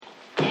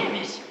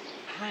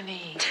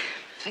honey.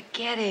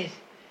 Forget it.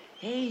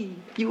 Hey,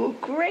 you were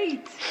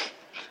great.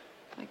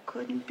 I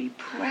couldn't be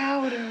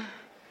prouder.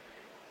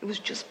 It was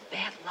just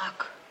bad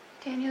luck.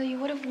 Daniel, you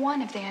would have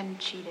won if they hadn't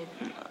cheated.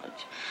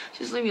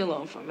 Just leave me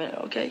alone for a minute,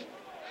 okay?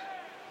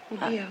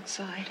 We'll be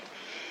outside.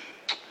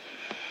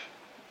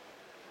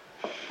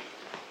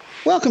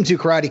 Welcome to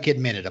Karate Kid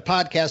Minute, a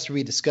podcast where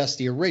we discuss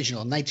the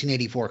original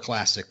 1984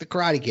 classic, The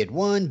Karate Kid,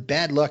 one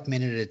bad luck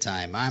minute at a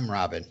time. I'm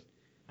Robin.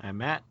 I'm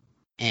Matt.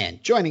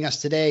 And joining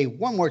us today,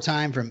 one more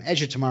time from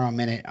Edge of Tomorrow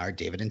Minute, are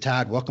David and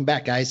Todd. Welcome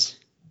back, guys.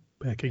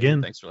 Back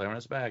again. Thanks for having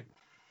us back.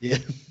 Yeah.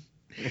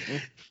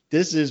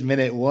 This is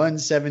minute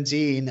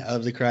 117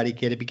 of The Karate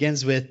Kid. It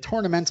begins with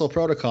Tournamental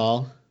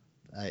Protocol.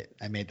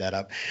 I made that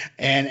up.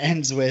 And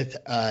ends with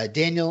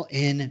Daniel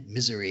in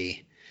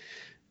misery.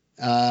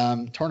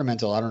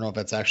 Tournamental, I don't know if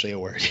that's actually a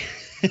word.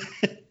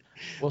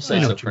 We'll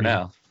say so for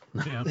now.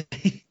 Yeah.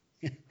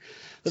 But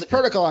the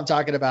protocol I'm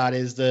talking about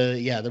is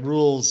the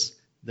rules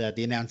that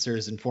the announcer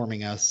is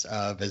informing us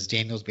of as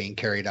Daniel's being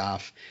carried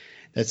off.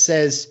 That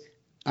says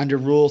under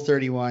Rule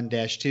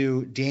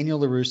 31-2, Daniel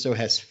LaRusso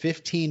has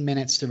 15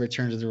 minutes to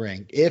return to the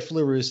ring. If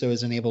LaRusso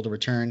is unable to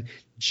return,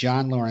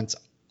 John Lawrence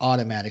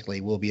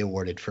automatically will be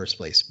awarded first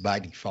place by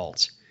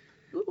default.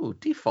 Ooh,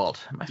 default.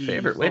 My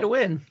favorite way to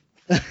win.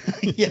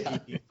 Yeah.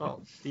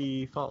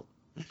 Default.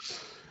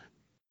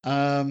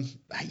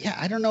 Yeah,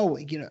 I don't know.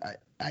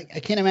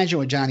 I can't imagine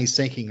what Johnny's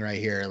thinking right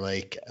here.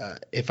 Like,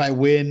 if I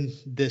win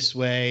this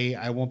way,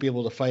 I won't be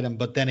able to fight him.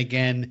 But then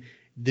again,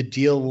 the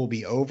deal will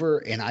be over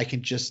and I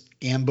can just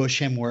ambush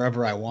him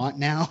wherever I want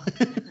now.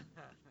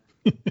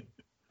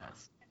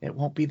 It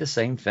won't be the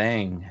same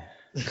thing.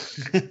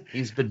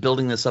 He's been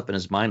building this up in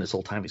his mind this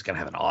whole time. He's going to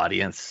have an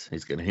audience.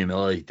 He's going to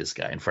humiliate this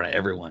guy in front of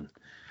everyone.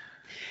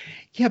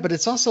 Yeah, but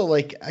it's also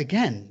like,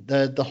 again,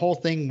 the whole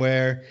thing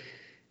where,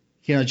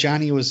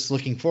 Johnny was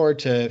looking forward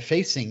to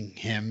facing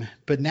him,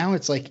 but now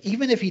it's like,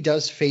 even if he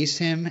does face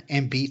him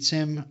and beats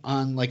him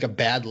on like a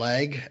bad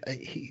leg,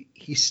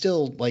 he's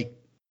still like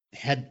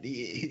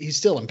he's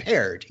still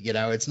impaired.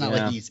 It's not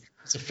like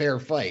it's a fair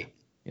fight.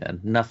 Yeah,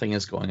 nothing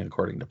is going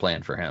according to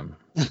plan for him.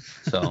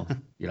 So,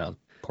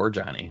 poor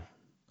Johnny.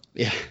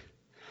 Yeah.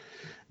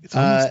 It's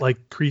almost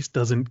like Kreese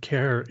doesn't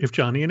care if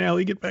Johnny and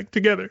Allie get back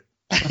together.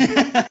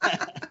 I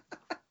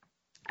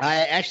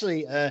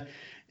actually,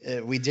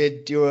 we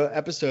did do an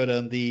episode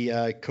on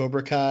the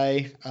Cobra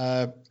Kai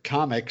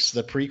comics,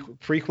 the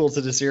prequel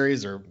to the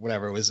series or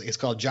whatever it was. It's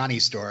called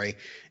Johnny's Story.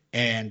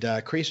 And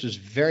Kreese was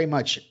very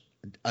much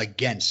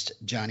against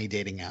Johnny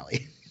dating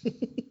Allie.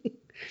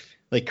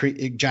 Like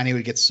Johnny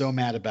would get so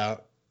mad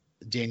about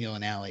Daniel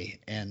and Allie,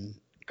 and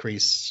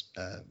Kreese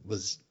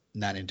was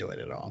not into it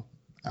at all,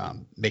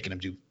 making him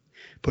do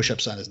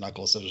push-ups on his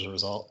knuckles as a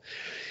result.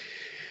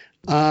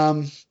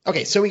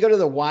 Okay, so we go to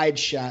the wide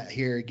shot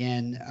here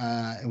again.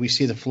 We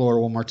see the floor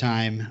one more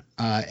time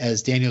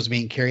as Daniel's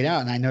being carried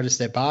out, and I noticed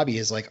that Bobby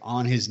is like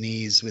on his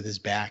knees with his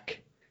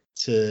back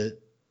to.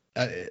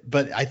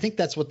 But I think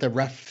that's what the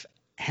ref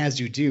has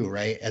you do,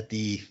 right?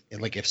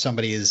 If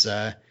somebody is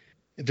if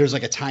there's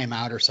like a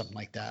timeout or something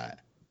like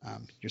that,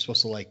 you're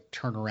supposed to like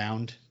turn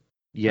around.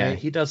 Yeah, right?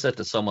 He does that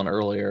to someone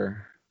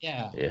earlier.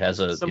 Yeah, it has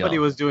somebody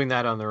was doing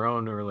that on their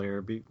own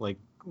earlier. Like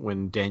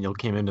when Daniel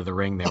came into the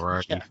ring, they were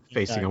already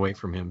facing away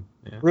from him.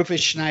 Yeah.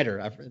 Rufus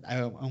Schneider.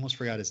 I almost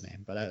forgot his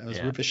name, but it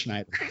was Rufus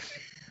Schneider.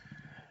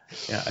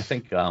 Yeah, I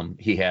think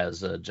he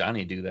has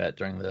Johnny do that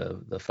during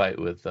the fight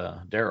with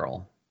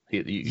Daryl.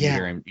 You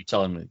hear him. You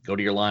tell him to go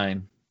to your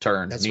line,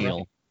 turn, kneel.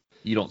 Right.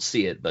 You don't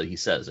see it, but he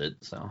says it.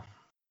 So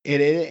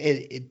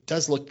it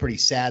does look pretty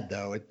sad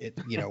though.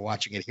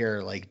 Watching it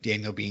here, like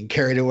Daniel being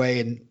carried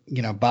away,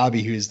 and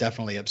Bobby, who's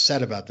definitely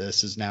upset about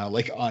this, is now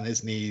like on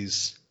his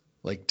knees,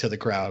 like to the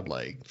crowd,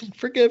 like,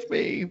 forgive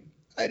me,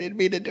 I didn't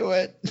mean to do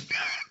it.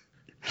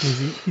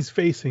 He's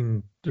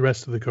facing the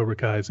rest of the Cobra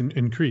Kai's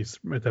and Kreese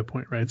at that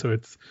point, right? So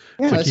it's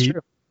like that's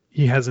true.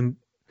 He hasn't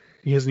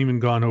even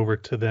gone over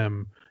to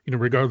them,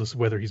 regardless of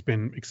whether he's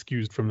been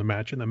excused from the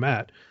match in the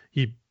mat.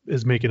 He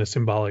is making a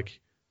symbolic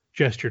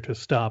gesture to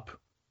stop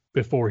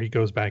before he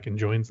goes back and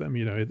joins them.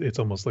 It's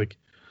almost like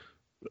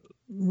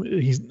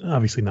he's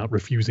obviously not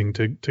refusing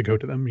to go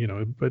to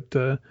them,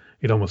 but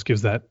it almost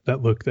gives that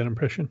look, that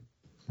impression.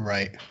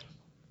 Right.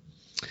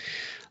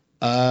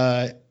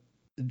 Then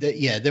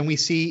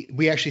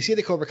we actually see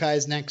the Cobra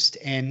Kai's next,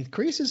 and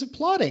Kreese is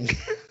applauding.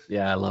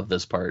 Yeah, I love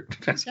this part.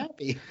 He's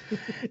happy.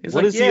 He's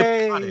like,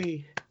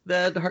 yay!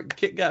 That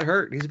kid got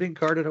hurt. He's being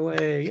carted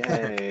away.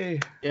 Yay!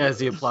 Yeah, is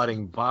he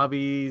applauding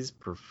Bobby's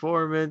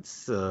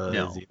performance?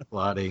 No. Is he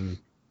applauding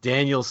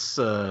Daniel's?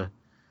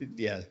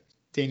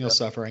 Daniel's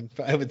suffering.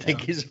 I would think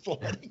he's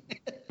applauding.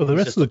 Well, the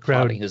rest of the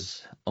crowd,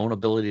 his own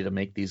ability to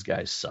make these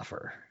guys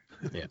suffer.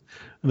 Yeah,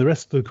 and the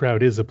rest of the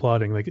crowd is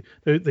applauding. Like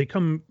they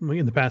come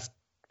in the past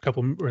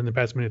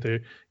minute,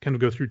 they kind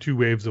of go through two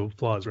waves of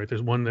applause. Right,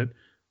 there's one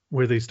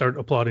where they start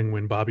applauding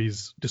when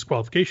Bobby's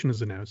disqualification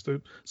is announced.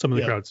 Some of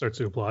the crowd starts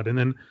to applaud, and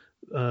then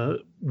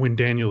when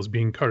Daniel's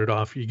being carted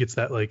off, he gets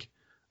that like,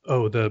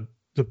 oh, the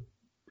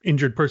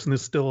injured person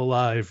is still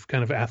alive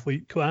kind of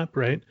athlete clap,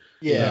 right?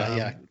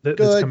 Yeah.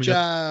 Good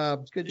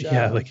job.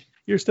 Yeah, like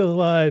you're still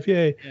alive,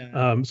 yay.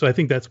 Yeah. So I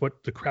think that's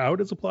what the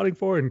crowd is applauding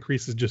for, and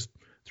Kreese is just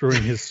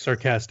throwing his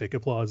sarcastic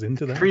applause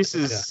into that. Kreese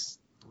is,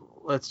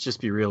 let's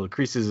just be real,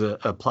 Kreese is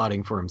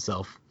applauding for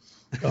himself.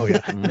 Oh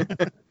yeah,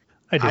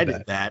 I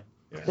did that.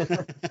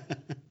 Yeah.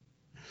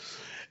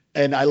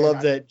 And I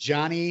love that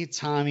Johnny,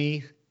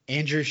 Tommy,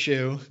 Andrew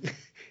Shue,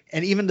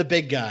 and even the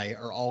big guy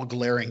are all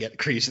glaring at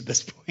Kreese at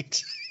this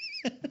point.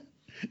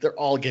 They're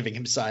all giving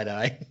him side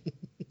eye.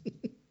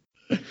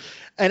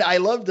 And I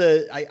love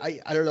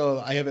I don't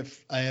know. I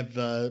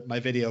have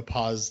my video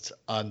paused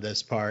on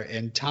this part,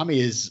 and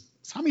Tommy's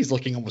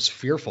looking almost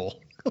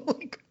fearful.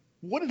 Like,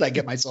 what did I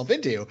get myself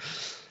into?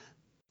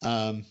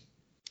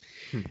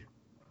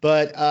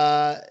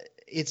 But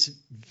it's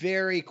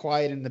very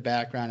quiet in the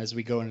background as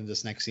we go into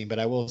this next scene. But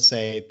I will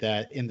say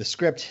that in the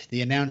script,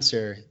 the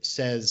announcer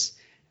says,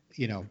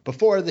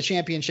 before the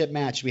championship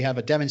match, we have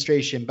a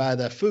demonstration by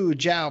the Fu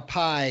Jiao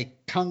Pai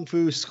Kung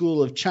Fu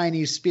School of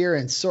Chinese Spear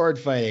and Sword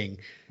Fighting.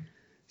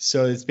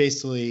 So it's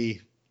basically,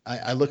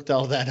 I looked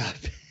all that up,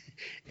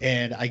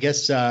 and I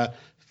guess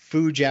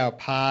Fu Jiao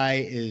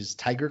Pai is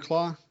Tiger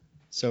Claw.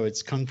 So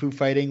it's Kung Fu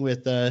fighting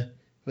with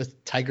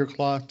Tiger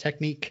Claw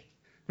technique,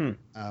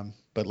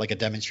 but like a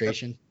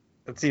demonstration.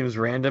 That seems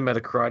random at a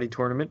karate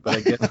tournament, but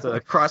I guess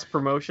cross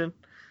promotion.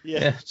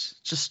 Yeah,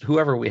 just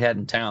whoever we had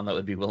in town that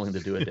would be willing to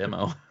do a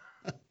demo.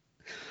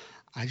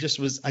 I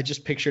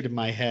just pictured in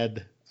my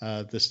head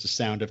the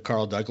sound of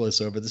Carl Douglas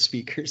over the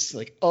speakers,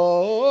 like,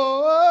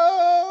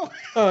 oh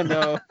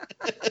no.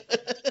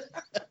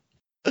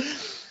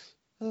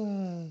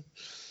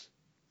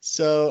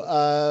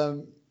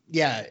 So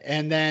yeah,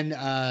 and then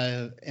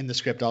in the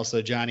script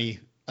also,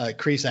 Johnny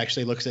Kreese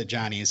actually looks at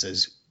Johnny and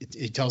says,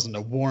 he tells him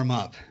to warm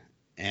up,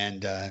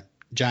 and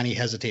Johnny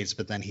hesitates,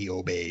 but then he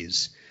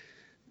obeys.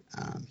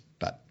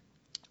 But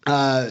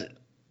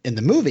in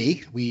the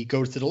movie, we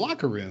go to the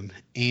locker room,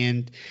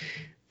 and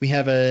we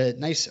have a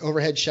nice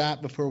overhead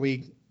shot before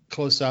we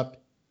close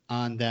up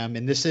on them.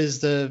 And this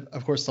is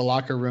of course, the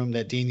locker room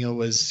that Daniel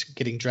was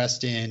getting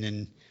dressed in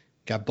and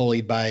got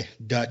bullied by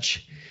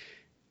Dutch.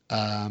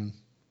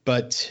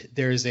 But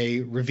there's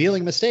a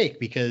revealing mistake,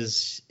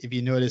 because if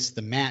you notice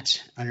the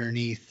mat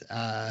underneath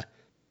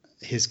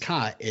his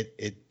cot,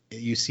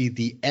 you see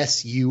the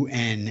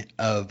SUN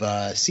of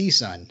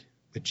CSUN,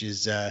 which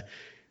is the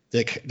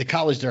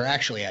college they're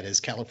actually at is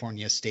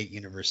California State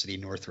University,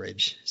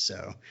 Northridge.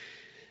 So,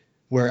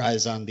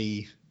 whereas on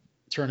the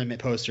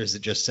tournament posters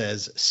it just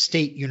says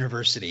State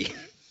University.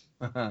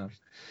 All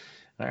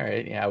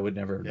right, yeah, I would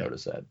never have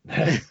noticed that.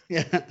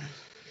 Yeah.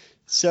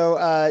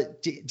 So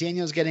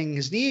Daniel's getting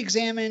his knee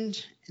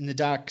examined, and the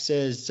doc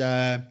says,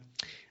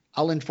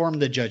 "I'll inform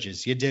the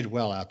judges. You did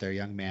well out there,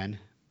 young man."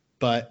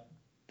 But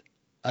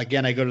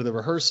again, I go to the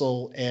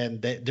rehearsal, and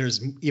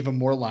there's even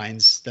more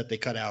lines that they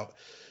cut out.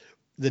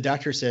 The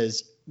doctor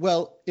says,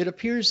 "Well, it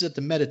appears that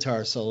the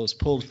metatarsal is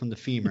pulled from the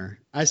femur.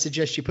 I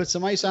suggest you put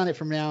some ice on it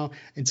from now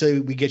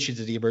until we get you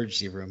to the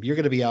emergency room. You're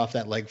going to be off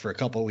that leg for a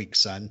couple of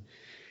weeks, son."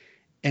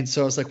 And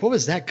so I was like, what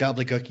was that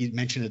gobbledygook you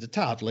mentioned at the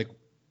top? Like,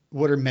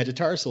 what are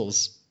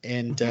metatarsals?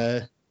 And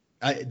do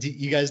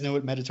you guys know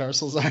what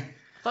metatarsals are? I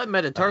thought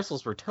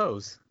metatarsals were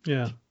toes.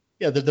 Yeah.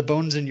 Yeah, they're the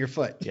bones in your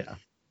foot. Yeah.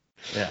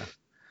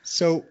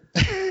 So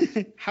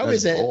how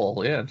is it?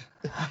 Cool, yeah.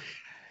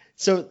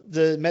 So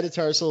the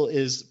metatarsal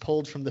is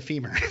pulled from the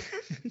femur.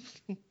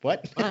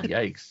 What?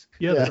 Yikes.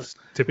 Yeah, that's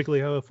typically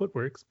how a foot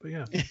works, but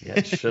yeah. Yeah,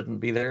 it shouldn't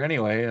be there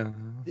anyway.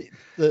 I'm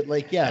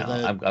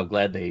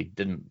glad they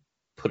didn't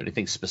put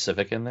anything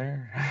specific in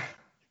there.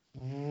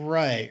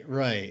 Right.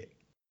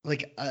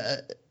 Like,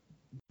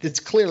 it's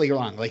clearly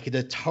wrong. Like,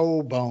 the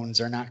toe bones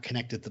are not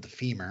connected to the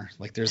femur.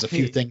 Like, there's a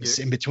few things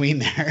in between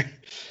there.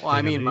 Well,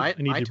 I mean, my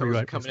toes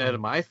are coming out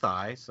of my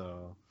thigh,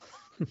 so.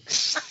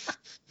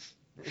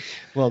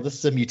 Well, this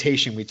is a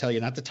mutation we tell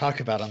you not to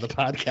talk about on the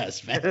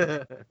podcast,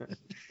 man.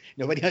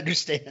 Nobody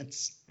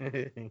understands.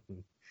 I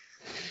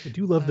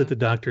do love that the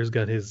doctor's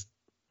got his,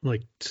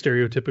 like,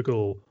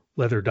 stereotypical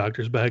leather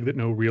doctor's bag that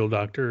no real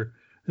doctor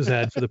has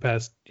had for the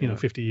past,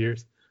 50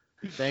 years.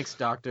 Thanks,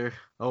 doctor.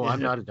 Oh,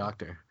 I'm not a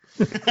doctor.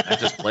 I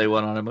just play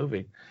one on a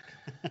movie.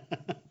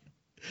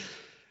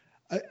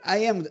 I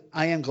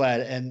am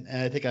glad, and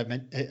I think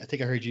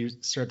I heard you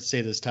start to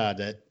say this, Todd,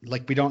 that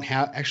like we don't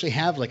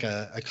have like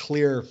a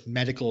clear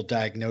medical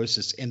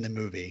diagnosis in the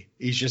movie.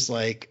 He's just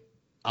like,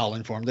 "I'll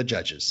inform the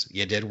judges.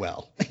 You did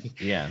well."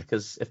 Yeah,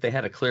 because if they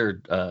had a clear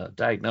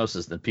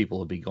diagnosis, then people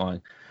would be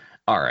going,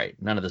 "All right,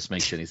 none of this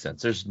makes any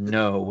sense. There's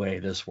no way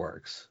this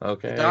works."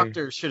 Okay. The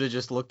doctor should have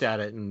just looked at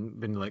it and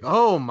been like,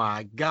 "Oh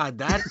my God,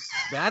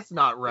 that's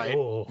not right."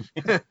 Oh.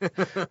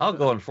 I'll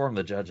go inform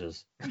the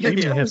judges. Your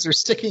toes are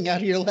sticking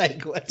out of your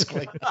leg. What's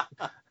going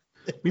on?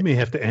 We may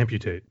have to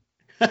amputate.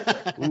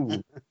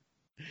 Ooh.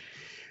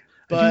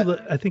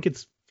 But I think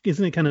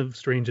isn't it kind of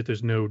strange that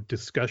there's no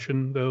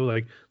discussion though?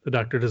 Like the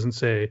doctor doesn't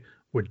say,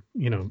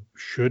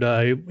 should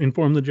I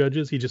inform the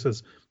judges? He just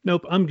says,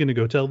 "Nope, I'm going to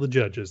go tell the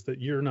judges that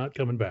you're not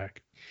coming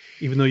back,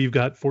 even though you've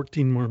got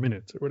 14 more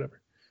minutes or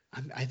whatever."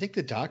 I think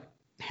the doc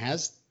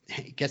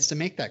gets to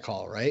make that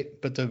call, right?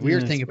 But the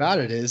weird thing about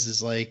it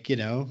is like,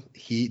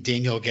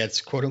 Daniel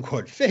gets quote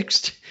unquote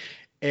fixed,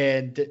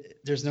 and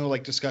there's no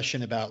like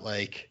discussion about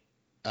like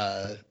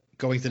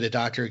going to the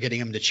doctor, getting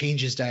him to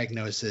change his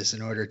diagnosis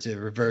in order to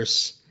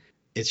reverse.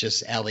 It's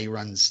just Allie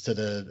runs to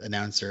the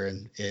announcer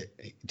and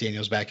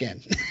Daniel's back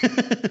in.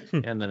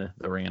 And then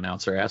the ring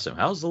announcer asks him,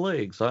 "How's the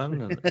leg, son?"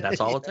 And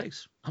that's all it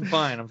takes. I'm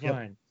fine.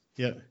 Fine.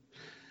 Yeah.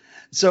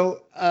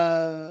 So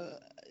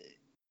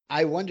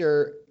I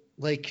wonder,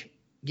 like,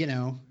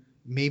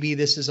 maybe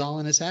this is all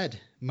in his head,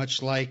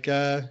 much like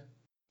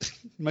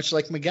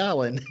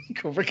Miguel in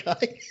Cobra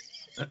Kai.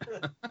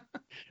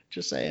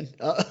 Just saying.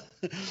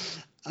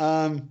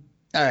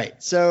 All right.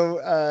 So,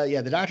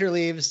 the doctor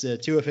leaves. The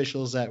two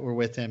officials that were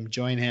with him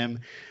join him.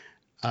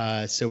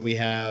 So we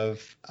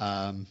have,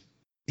 I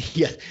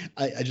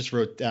just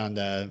wrote down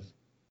the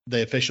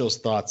officials'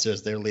 thoughts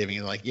as they're leaving.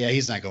 They're like, yeah,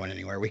 he's not going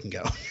anywhere. We can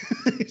go.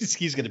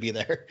 He's going to be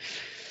there.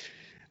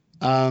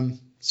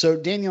 So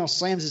Daniel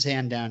slams his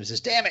hand down and says,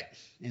 damn it.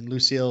 And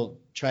Lucille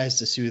tries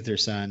to soothe her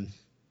son,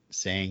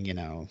 saying,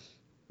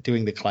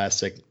 doing the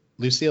classic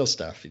Lucille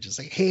stuff. He's just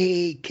like,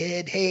 hey,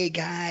 kid. Hey,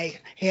 guy.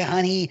 Hey,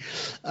 honey.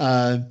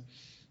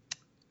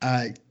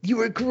 You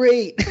were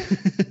great.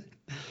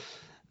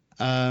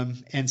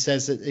 And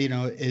says that,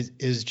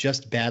 is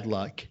just bad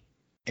luck.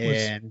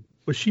 And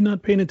was she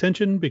not paying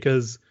attention?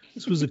 Because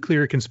this was a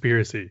clear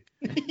conspiracy,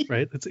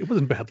 right? It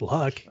wasn't bad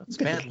luck. It's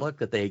bad luck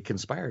that they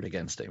conspired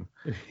against him.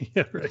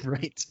 Yeah, right.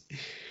 Right.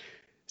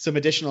 Some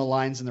additional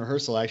lines in the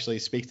rehearsal actually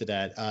speak to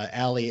that.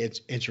 Allie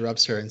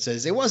interrupts her and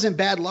says, it wasn't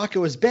bad luck, it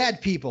was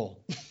bad people.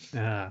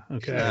 Ah,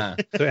 okay.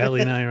 So Allie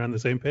and I are on the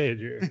same page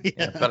here.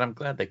 Yeah, but I'm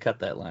glad they cut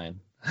that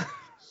line.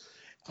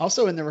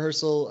 Also in the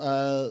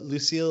rehearsal,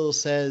 Lucille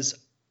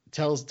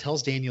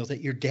tells Daniel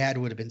that your dad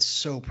would have been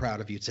so proud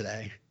of you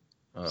today.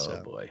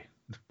 Oh, boy.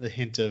 The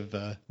hint of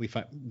we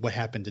find what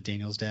happened to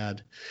Daniel's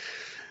dad.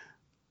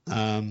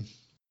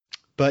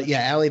 But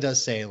yeah, Allie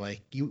does say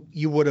like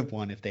you would have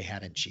won if they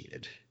hadn't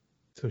cheated.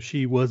 So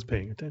she was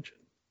paying attention.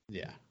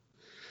 Yeah.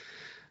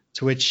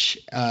 To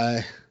which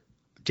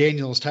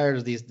Daniel's tired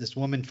of the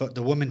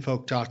woman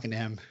folk talking to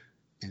him,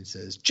 and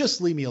says, "Just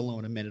leave me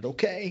alone a minute,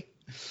 okay?"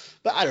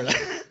 But I don't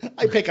know.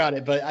 I pick on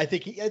it, but I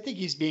think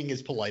he's being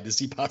as polite as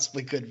he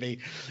possibly could be,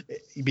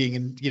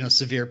 being in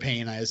severe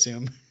pain, I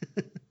assume,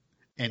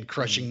 and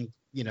crushing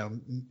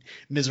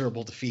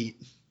miserable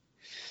defeat.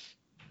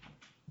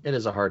 It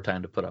is a hard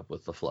time to put up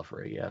with the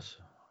fluffery, yes.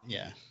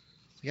 Yeah,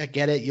 I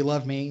get it. You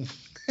love me.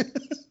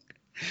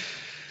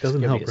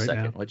 Doesn't help right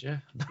second, now, would you?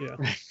 Yeah.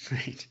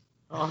 Right.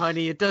 Oh,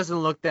 honey, it doesn't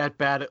look that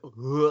bad.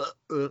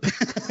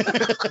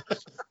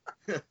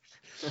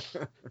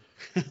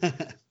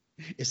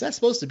 Is that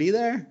supposed to be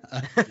there?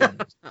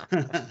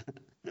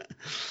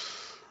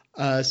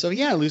 So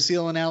yeah,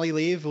 Lucille and Allie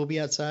leave. We'll be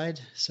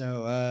outside.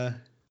 So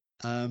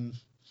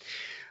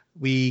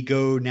we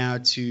go now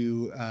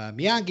to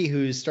Miyagi,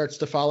 who starts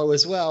to follow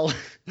as well.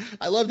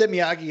 I love that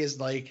Miyagi is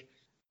like,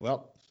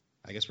 well,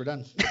 I guess we're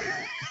done.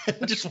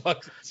 Just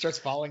starts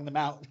following them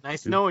out.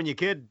 Nice knowing you,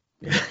 kid.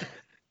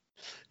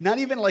 Not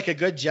even like a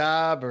good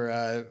job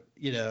or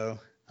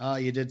oh,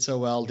 you did so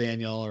well,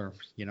 Daniel, or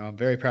I'm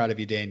very proud of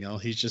you, Daniel.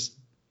 He just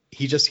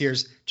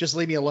hears, just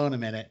leave me alone a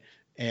minute,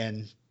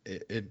 and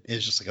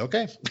it's just like,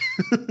 okay.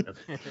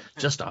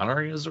 Just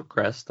honoring his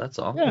request, that's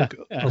all. Yeah.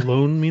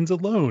 Alone means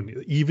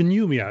alone. Even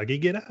you, Miyagi,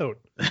 get out.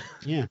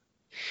 Yeah.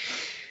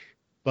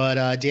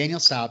 But Daniel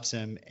stops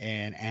him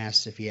and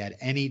asks if he had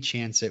any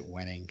chance at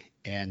winning.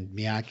 And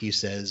Miyagi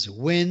says,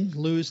 win,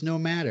 lose, no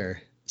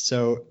matter.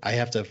 So I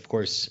have to, of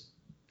course,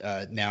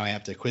 now I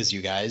have to quiz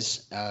you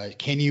guys.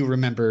 Can you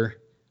remember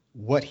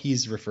what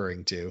he's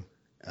referring to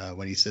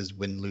when he says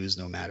win, lose,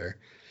 no matter?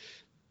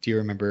 Do you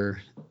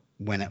remember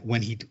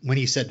when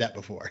he said that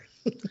before?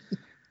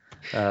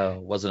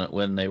 Wasn't it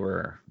when they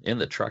were in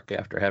the truck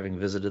after having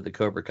visited the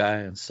Cobra Kai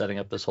and setting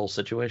up this whole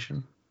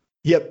situation?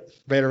 Yep,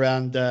 right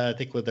around I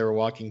think when they were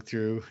walking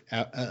through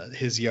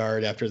his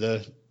yard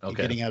after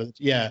getting out of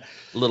a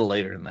little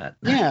later than that.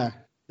 Yeah,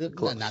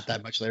 not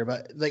that much later,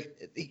 but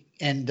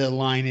and the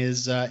line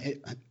is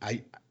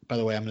by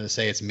the way, I'm going to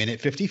say it's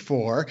minute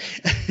 54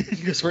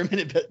 because we're a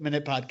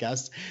minute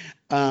podcast.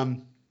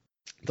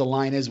 The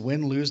line is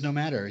win, lose, no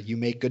matter. You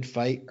make good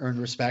fight, earn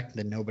respect,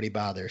 then nobody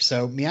bothers.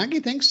 So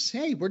Miyagi thinks,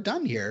 hey, we're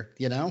done here.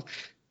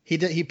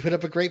 He put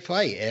up a great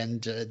fight,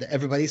 and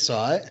everybody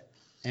saw it,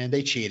 and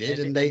they cheated,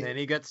 and then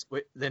he got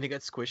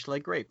squished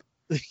like grape.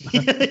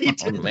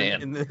 Oh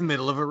man! In the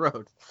middle of a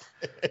road.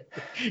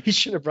 He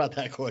should have brought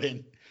that quote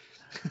in.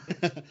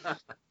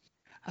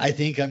 I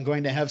think I'm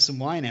going to have some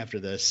wine after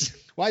this.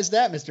 Why is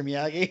that, Mr.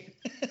 Miyagi?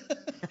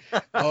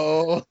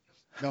 Oh,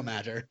 no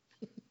matter.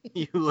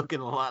 You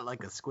looking a lot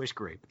like a squish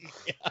grape.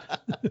 Yeah.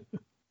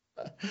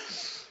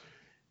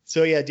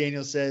 So yeah,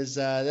 Daniel says,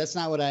 that's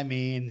not what I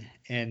mean.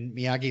 And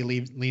Miyagi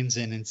leans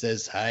in and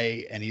says,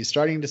 hi. And he's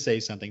starting to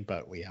say something,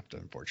 but we have to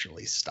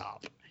unfortunately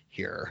stop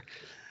here.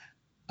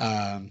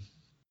 I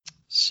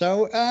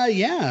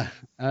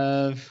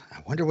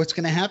wonder what's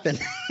going to happen.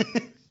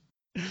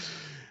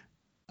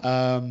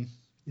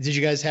 Did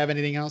you guys have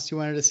anything else you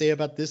wanted to say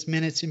about this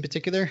minutes in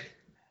particular?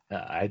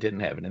 I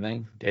didn't have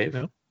anything. Dave?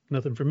 No,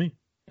 nothing for me.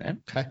 Yeah.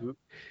 Okay.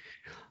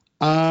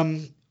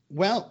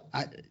 Well,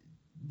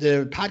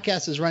 the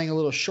podcast is running a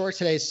little short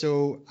today,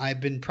 so I've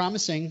been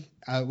promising.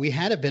 We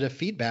had a bit of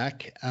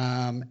feedback,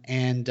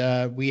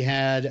 and we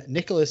had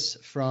Nicholas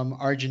from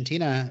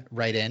Argentina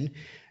write in,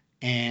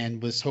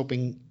 and was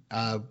hoping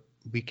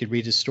we could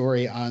read his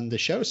story on the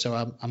show. So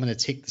I'm going to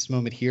take this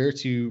moment here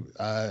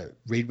to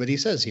read what he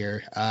says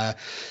here.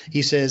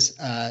 He says,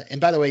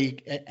 and by the way,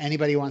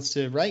 anybody wants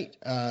to write,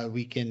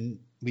 we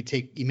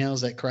take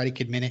emails at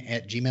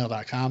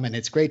karatekidminute@gmail.com, and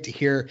it's great to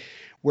hear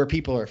where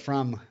people are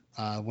from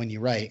when you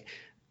write.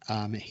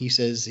 He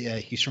says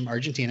he's from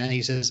Argentina.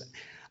 He says,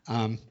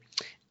 I'm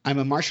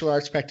a martial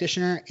arts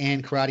practitioner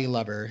and karate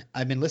lover.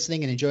 I've been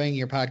listening and enjoying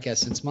your podcast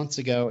since months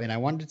ago, and I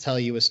wanted to tell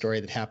you a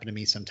story that happened to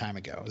me some time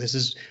ago. This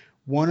is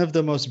one of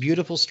the most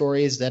beautiful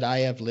stories that I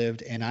have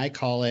lived, and I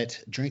call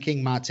it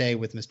drinking mate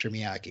with Mr.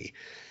 Miyagi.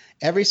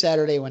 Every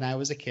Saturday when I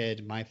was a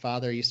kid, my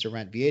father used to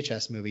rent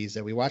VHS movies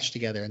that we watched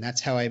together, and that's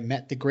how I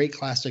met the great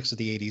classics of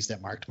the 80s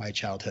that marked my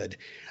childhood.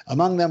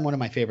 Among them, one of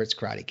my favorites,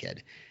 Karate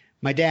Kid.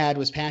 My dad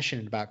was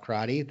passionate about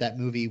karate. That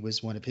movie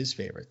was one of his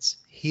favorites.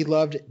 He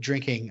loved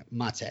drinking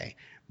mate.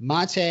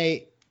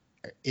 Mate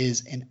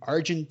is an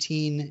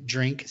Argentine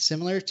drink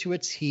similar to a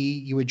tea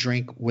you would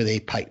drink with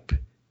a pipe.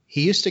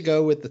 He used to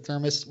go with the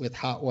thermos with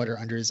hot water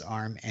under his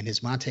arm and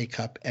his mate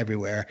cup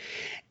everywhere.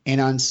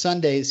 And on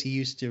Sundays, he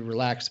used to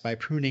relax by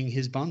pruning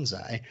his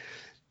bonsai.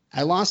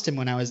 I lost him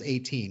when I was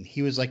 18.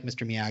 He was like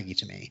Mr. Miyagi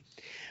to me.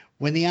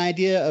 When the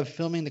idea of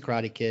filming The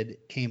Karate Kid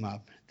came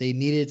up, they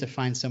needed to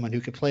find someone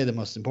who could play the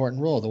most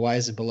important role, the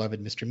wise and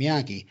beloved Mr.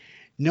 Miyagi.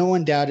 No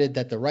one doubted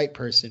that the right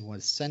person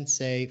was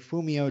Sensei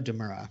Fumio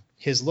Demura.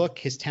 His look,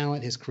 his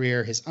talent, his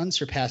career, his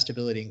unsurpassed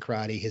ability in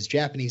karate, his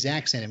Japanese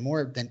accent, and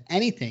more than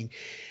anything,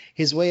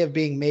 his way of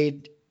being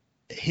made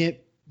him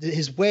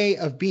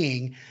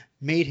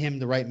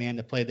the right man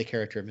to play the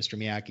character of Mr.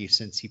 Miyagi,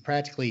 since he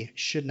practically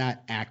should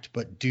not act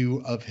but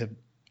do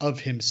of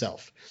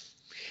himself.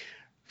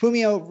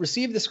 Fumio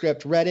received the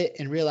script, read it,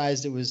 and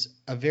realized it was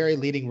a very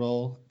leading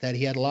role, that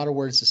he had a lot of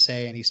words to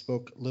say, and he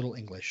spoke little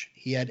English.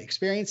 He had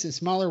experience in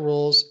smaller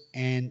roles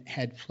and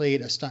had played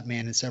a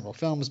stuntman in several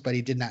films, but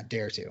he did not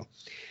dare to.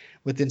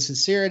 With the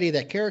sincerity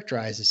that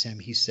characterizes him,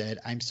 he said,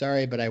 "I'm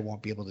sorry, but I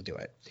won't be able to do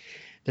it."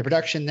 The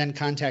production then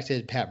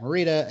contacted Pat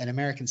Morita, an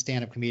American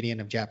stand-up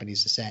comedian of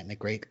Japanese descent and a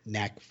great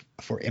knack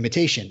for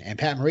imitation. And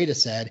Pat Morita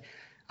said,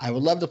 "I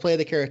would love to play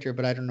the character,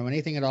 but I don't know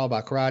anything at all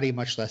about karate,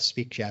 much less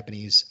speak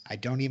Japanese. I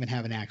don't even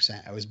have an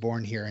accent. I was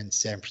born here in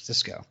San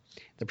Francisco."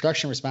 The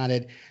production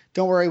responded,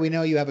 "Don't worry, we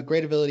know you have a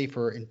great ability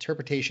for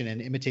interpretation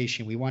and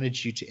imitation. We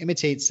wanted you to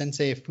imitate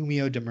Sensei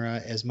Fumio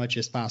Demura as much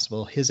as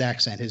possible. His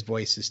accent, his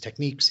voice, his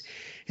techniques,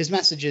 his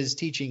messages,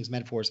 teachings,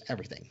 metaphors,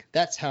 everything."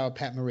 That's how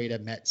Pat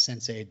Morita met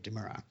Sensei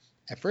Demura.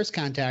 At first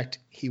contact,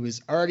 he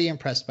was already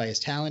impressed by his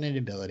talent and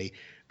ability,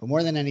 but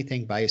more than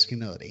anything by his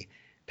humility.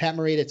 Pat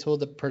Morita told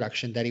the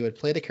production that he would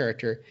play the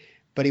character,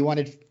 but he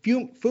wanted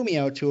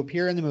Fumio to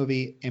appear in the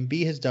movie and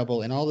be his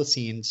double in all the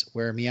scenes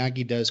where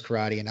Miyagi does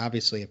karate and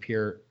obviously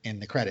appear in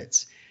the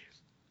credits.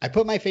 "I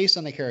put my face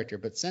on the character,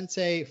 but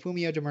Sensei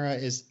Fumio Demura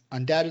is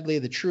undoubtedly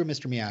the true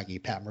Mr.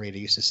 Miyagi," Pat Morita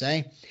used to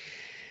say.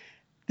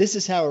 This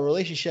is how a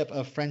relationship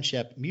of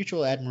friendship,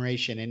 mutual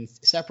admiration, and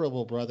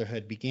inseparable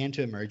brotherhood began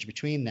to emerge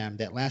between them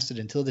that lasted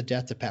until the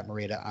death of Pat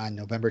Morita on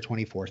November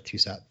 24th,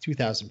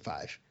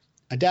 2005.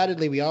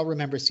 Undoubtedly, we all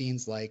remember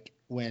scenes like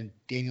when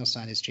Daniel's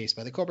son is chased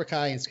by the Cobra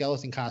Kai in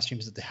skeleton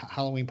costumes at the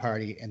Halloween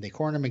party, and they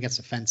corner him against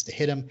a fence to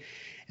hit him.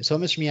 And so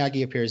Mr.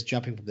 Miyagi appears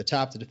jumping from the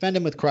top to defend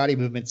him with karate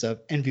movements of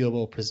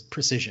enviable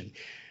precision.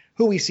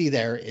 Who we see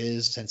there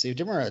is Sensei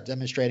Demura,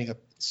 demonstrating a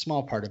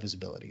small part of his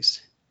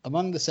abilities.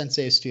 Among the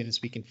sensei's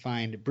students, we can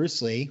find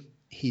Bruce Lee.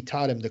 He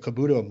taught him the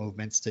Kobudo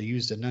movements to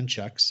use the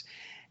nunchucks,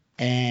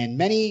 and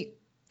many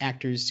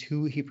actors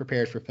who he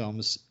prepared for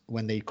films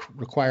when they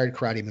required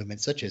karate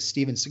movements, such as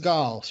Steven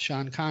Seagal,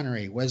 Sean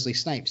Connery, Wesley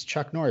Snipes,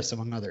 Chuck Norris,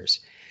 among others.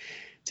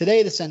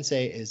 Today, the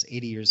sensei is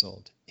 80 years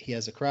old. He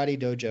has a karate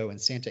dojo in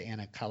Santa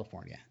Ana,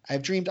 California.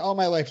 I've dreamed all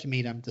my life to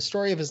meet him. The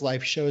story of his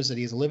life shows that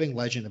he's a living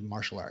legend of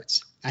martial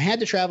arts. I had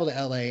to travel to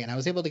LA, and I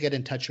was able to get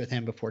in touch with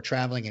him before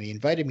traveling, and he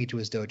invited me to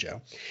his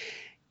dojo.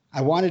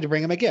 I wanted to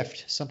bring him a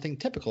gift, something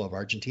typical of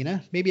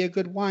Argentina. Maybe a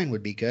good wine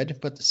would be good,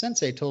 but the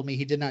sensei told me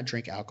he did not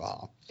drink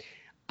alcohol.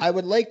 "I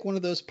would like one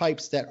of those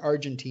pipes that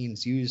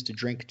Argentines use to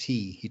drink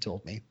tea," he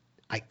told me.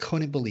 I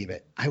couldn't believe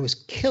it. I was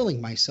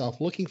killing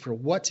myself looking for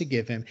what to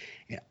give him,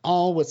 and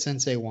all what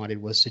sensei wanted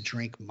was to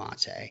drink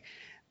mate.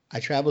 I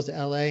traveled to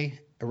LA,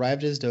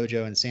 arrived at his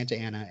dojo in Santa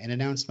Ana, and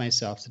announced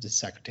myself to the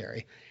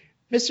secretary.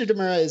 "Mr.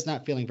 Demura is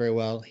not feeling very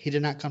well. He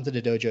did not come to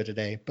the dojo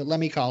today, but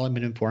let me call him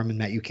and inform him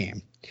that you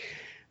came."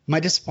 My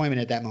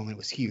disappointment at that moment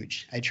was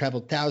huge. I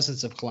traveled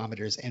thousands of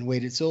kilometers and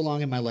waited so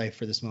long in my life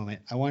for this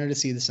moment. I wanted to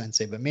see the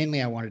sensei, but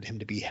mainly I wanted him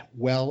to be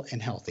well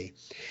and healthy.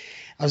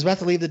 I was about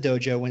to leave the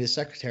dojo when his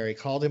secretary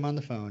called him on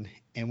the phone,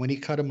 and when he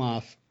cut him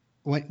off,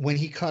 when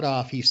he cut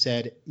off, he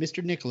said,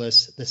 "Mr.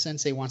 Nicholas, the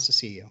sensei wants to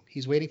see you.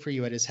 He's waiting for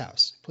you at his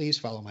house. Please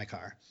follow my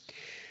car."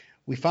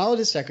 We followed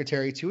his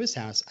secretary to his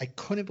house. I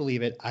couldn't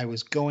believe it. I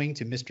was going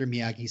to Mr.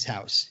 Miyagi's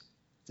house.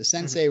 The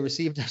sensei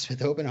received us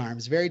with open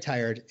arms, very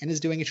tired, and is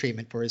doing a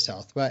treatment for his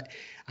health. But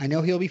I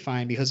know he'll be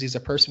fine because he's a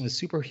person with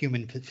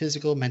superhuman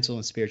physical, mental,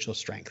 and spiritual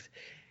strength.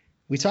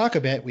 We talk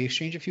a bit. We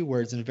exchange a few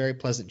words in a very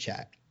pleasant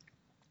chat.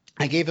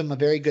 I gave him a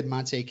very good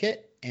mate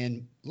kit,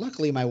 and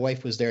luckily my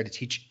wife was there to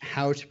teach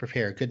how to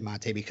prepare good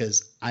mate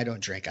because I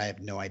don't drink. I have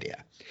no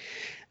idea.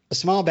 A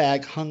small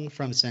bag hung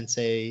from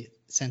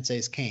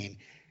Sensei's cane.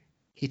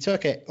 He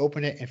took it,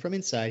 opened it, and from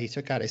inside he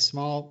took out a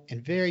small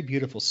and very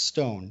beautiful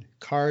stone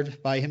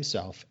carved by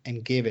himself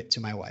and gave it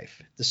to my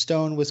wife. The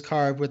stone was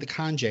carved with a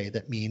kanji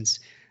that means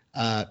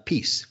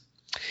peace.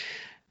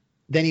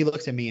 Then he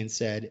looked at me and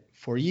said,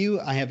 "For you,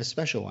 I have a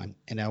special one,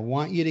 and I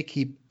want you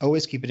to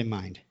always keep it in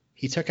mind."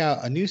 He took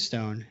out a new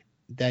stone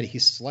that he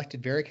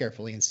selected very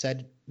carefully and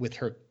said with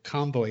her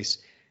calm voice,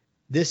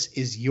 "This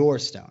is your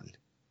stone."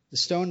 The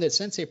stone that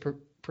Sensei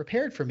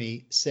prepared for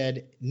me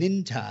said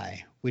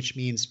Nintai, which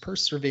means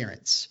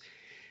perseverance.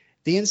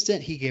 The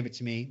instant he gave it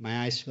to me,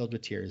 my eyes filled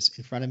with tears.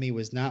 In front of me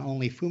was not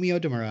only Fumio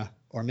Demura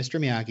or Mr.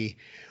 Miyagi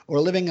or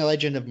a living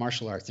legend of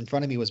martial arts. In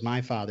front of me was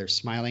my father,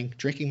 smiling,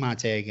 drinking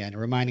mate again,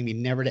 reminding me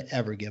never to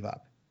ever give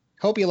up.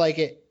 Hope you like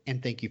it,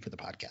 and thank you for the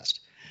podcast.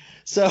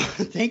 So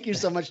thank you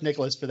so much,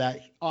 Nicholas, for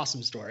that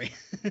awesome story.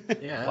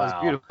 Yeah, that was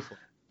beautiful.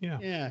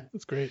 Yeah,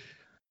 that's great.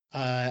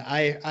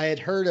 I had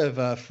heard of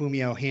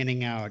Fumio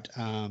handing out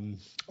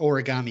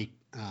origami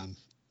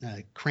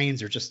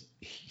cranes, or just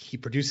he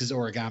produces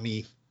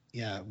origami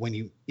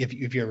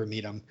if you ever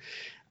meet him,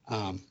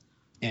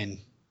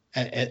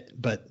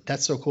 but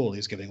that's so cool.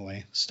 He's giving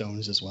away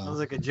stones as well. Sounds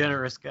like a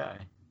generous guy.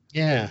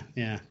 Yeah.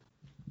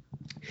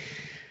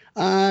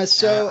 I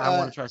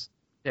want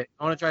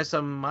to try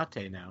some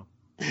mate now.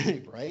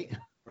 Right?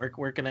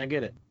 Where can I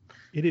get it?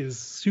 It is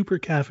super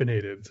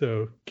caffeinated,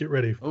 so get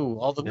ready. Oh,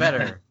 all the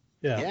better.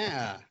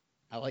 Yeah.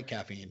 I like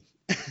caffeine.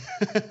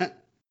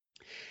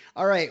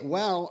 All right.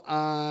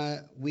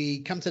 Well, we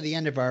come to the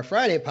end of our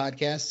Friday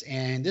podcast,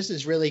 and this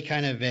is really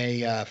kind of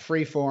a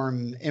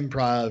free-form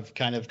improv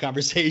kind of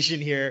conversation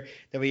here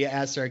that we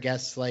ask our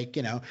guests, like,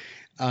 talk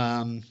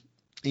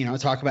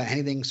about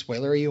anything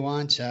spoilery you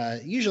want.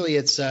 Usually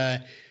it's,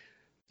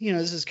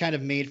 this is kind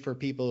of made for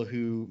people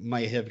who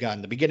might have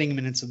gotten the beginning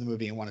minutes of the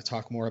movie and want to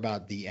talk more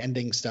about the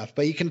ending stuff.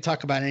 But you can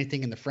talk about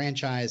anything in the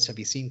franchise. Have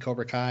you seen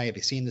Cobra Kai? Have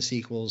you seen the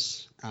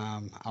sequels?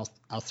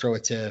 I'll throw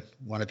it to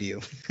one of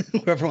you,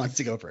 whoever wants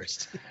to go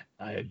first.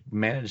 I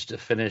managed to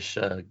finish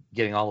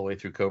getting all the way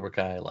through Cobra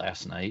Kai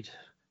last night.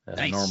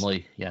 Nice.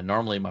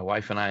 Normally my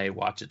wife and I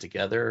watch it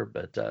together,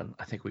 but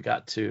I think we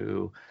got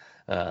to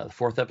the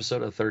fourth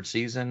episode of the third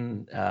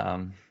season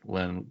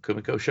when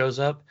Kumiko shows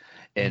up,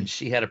 and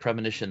she had a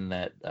premonition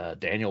that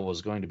Daniel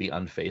was going to be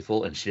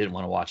unfaithful, and she didn't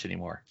want to watch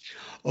anymore.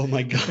 Oh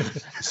my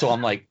God. So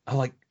I'm like,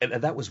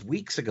 and that was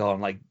weeks ago. I'm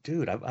like,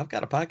 dude, I've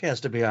got a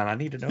podcast to be on. I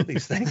need to know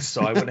these things.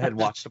 So I went ahead and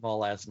watched them all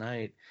last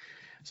night.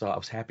 So I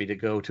was happy to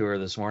go to her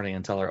this morning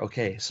and tell her,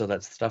 okay, so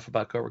that stuff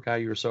about Cobra Kai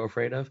you were so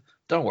afraid of,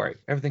 don't worry,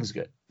 everything's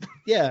good.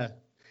 Yeah.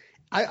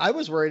 I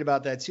was worried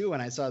about that too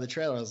when I saw the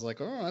trailer. I was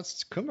like, oh,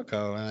 that's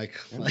Kumiko.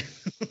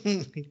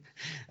 And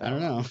I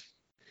don't know.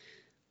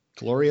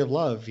 Glory of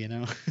love, Yeah,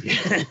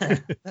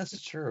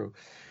 that's true.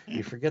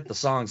 You forget the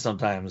song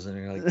sometimes and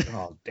you're like,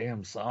 oh,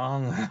 damn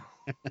song.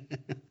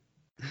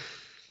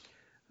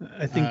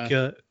 I think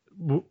the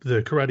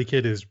Karate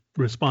Kid is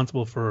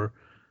responsible for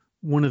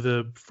one of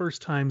the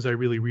first times I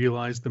really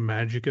realized the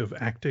magic of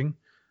acting.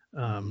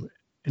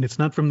 And it's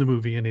not from the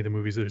movie, any of the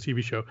movies, or the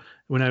TV show.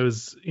 When I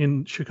was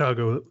in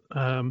Chicago,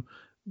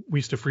 we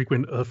used to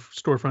frequent a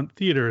storefront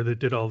theater that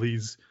did all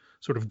these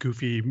sort of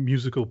goofy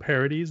musical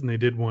parodies, and they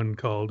did one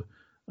called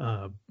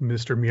Mr.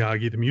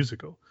 Miyagi the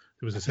Musical.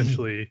 It was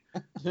essentially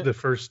the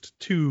first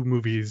two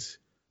movies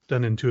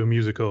done into a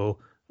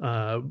musical,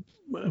 and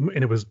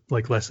it was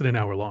like less than an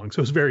hour long, so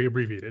it was very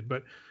abbreviated.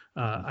 But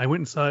I went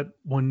and saw it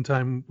one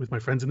time with my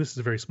friends, and this is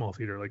a very small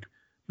theater, like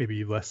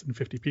maybe less than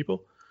 50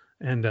 people.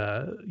 And,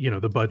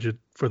 the budget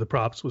for the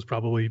props was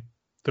probably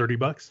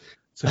 $30.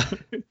 So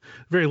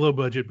very low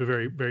budget, but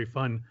very, very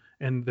fun.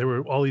 And there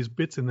were all these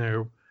bits in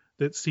there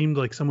that seemed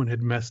like someone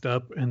had messed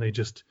up and they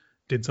just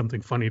did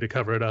something funny to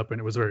cover it up. And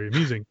it was very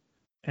amusing.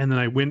 And then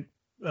I went,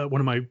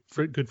 one of my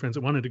good friends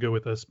that wanted to go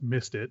with us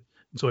missed it.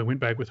 And so I went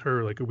back with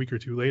her like a week or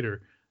two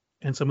later.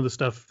 And some of the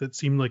stuff that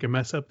seemed like a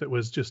mess up that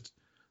was just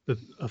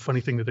a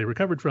funny thing that they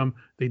recovered from,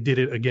 they did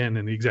it again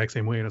in the exact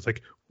same way. And I was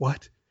like,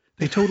 what?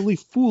 They totally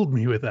fooled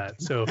me with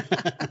that. So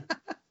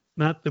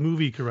not the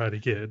movie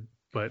Karate Kid,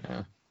 but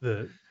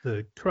the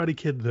Karate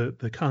Kid,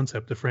 the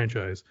concept, the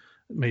franchise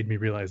made me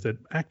realize that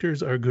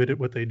actors are good at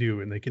what they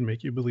do and they can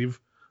make you believe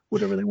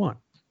whatever they want.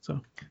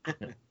 So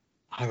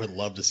I would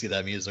love to see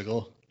that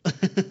musical.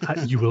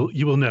 You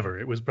will never.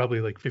 It was probably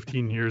like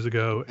 15 years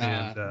ago.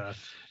 And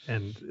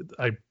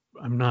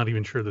I'm not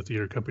even sure the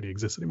theater company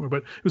exists anymore,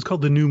 but it was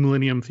called the New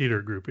Millennium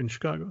Theater Group in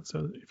Chicago.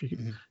 So if you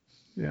could,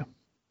 yeah.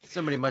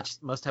 Somebody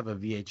must have a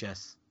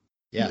VHS.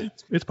 Yeah,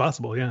 it's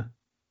possible. Yeah.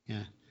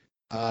 Yeah.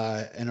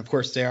 And of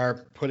course, they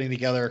are putting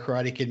together a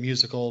Karate Kid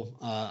musical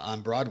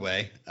on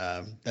Broadway.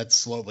 That's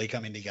slowly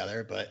coming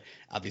together, but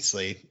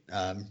obviously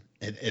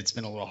it's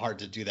been a little hard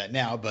to do that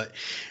now. But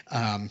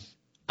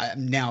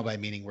now, by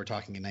meaning we're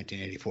talking in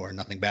 1984,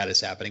 nothing bad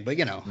is happening. But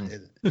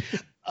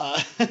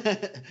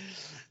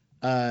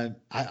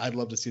I'd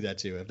love to see that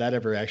too. If that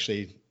ever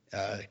actually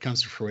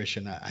comes to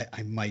fruition,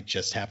 I might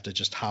just have to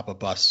just hop a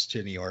bus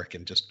to New York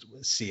and just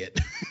see it.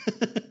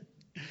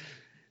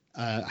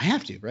 I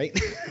have to, right?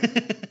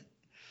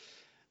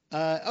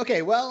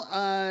 Okay,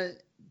 well,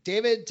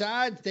 David,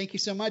 Todd, thank you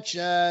so much.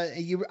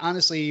 You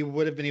honestly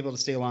would have been able to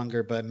stay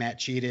longer, but Matt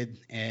cheated,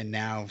 and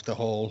now the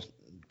whole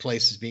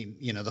place is being,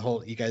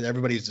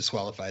 everybody's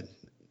disqualified.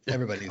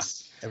 Everybody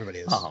is.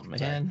 Oh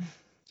man,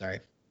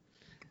 sorry.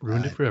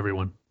 Ruined it for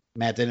everyone.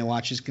 Matt didn't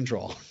watch his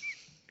control.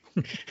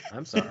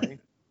 I'm sorry.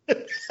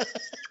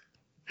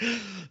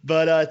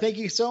 But thank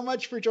you so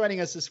much for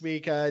joining us this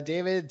week,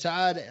 David,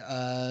 Todd.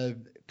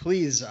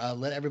 Please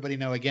let everybody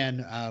know again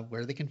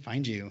where they can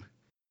find you.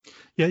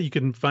 Yeah, you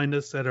can find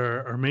us at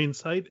our main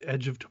site,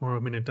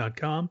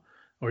 edgeoftomorrowminute.com,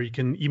 or you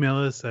can email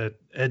us at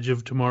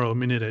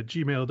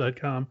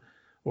edgeoftomorrowminute@gmail.com,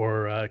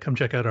 or come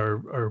check out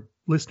our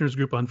listeners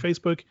group on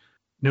Facebook,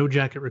 No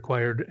Jacket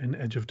Required, and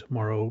Edge of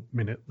Tomorrow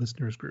Minute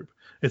listeners group.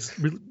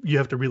 You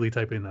have to really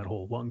type in that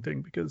whole long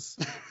thing because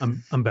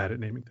I'm bad at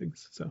naming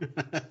things. So.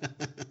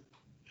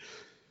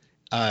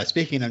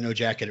 Speaking of No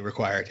Jacket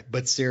Required,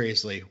 but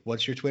seriously,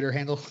 what's your Twitter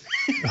handle?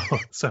 Oh,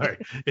 sorry.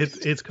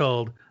 It's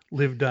called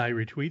Live Die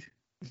Retweet.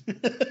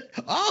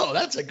 Oh,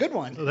 that's a good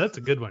one. Oh, that's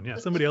a good one. Yeah,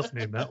 somebody else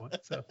named that one.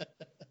 So.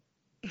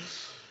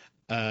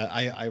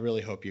 I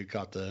really hope you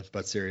got the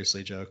 "but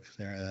seriously" joke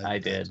there. I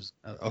did.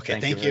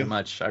 Okay, thank you very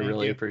much. I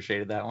really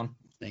appreciated that one.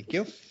 Thank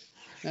you.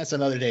 That's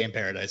another day in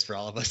paradise for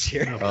all of us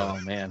here. Oh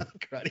man,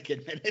 Karate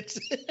Kid minutes.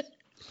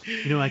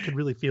 I could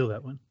really feel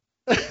that one.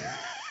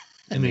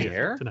 In the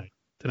air tonight.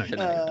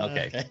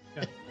 Okay.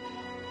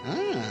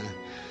 Yeah.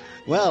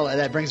 Well,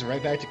 that brings it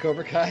right back to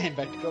Cobra Kai and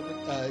back to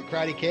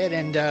Karate Kid,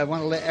 and I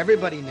want to let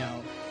everybody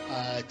know.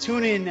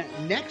 Tune in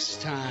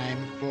next time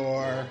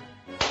for.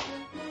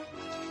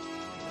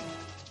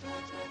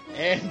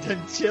 And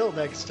until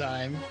next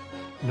time.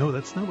 No,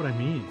 that's not what I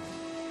mean.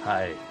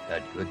 I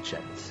had good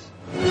chance.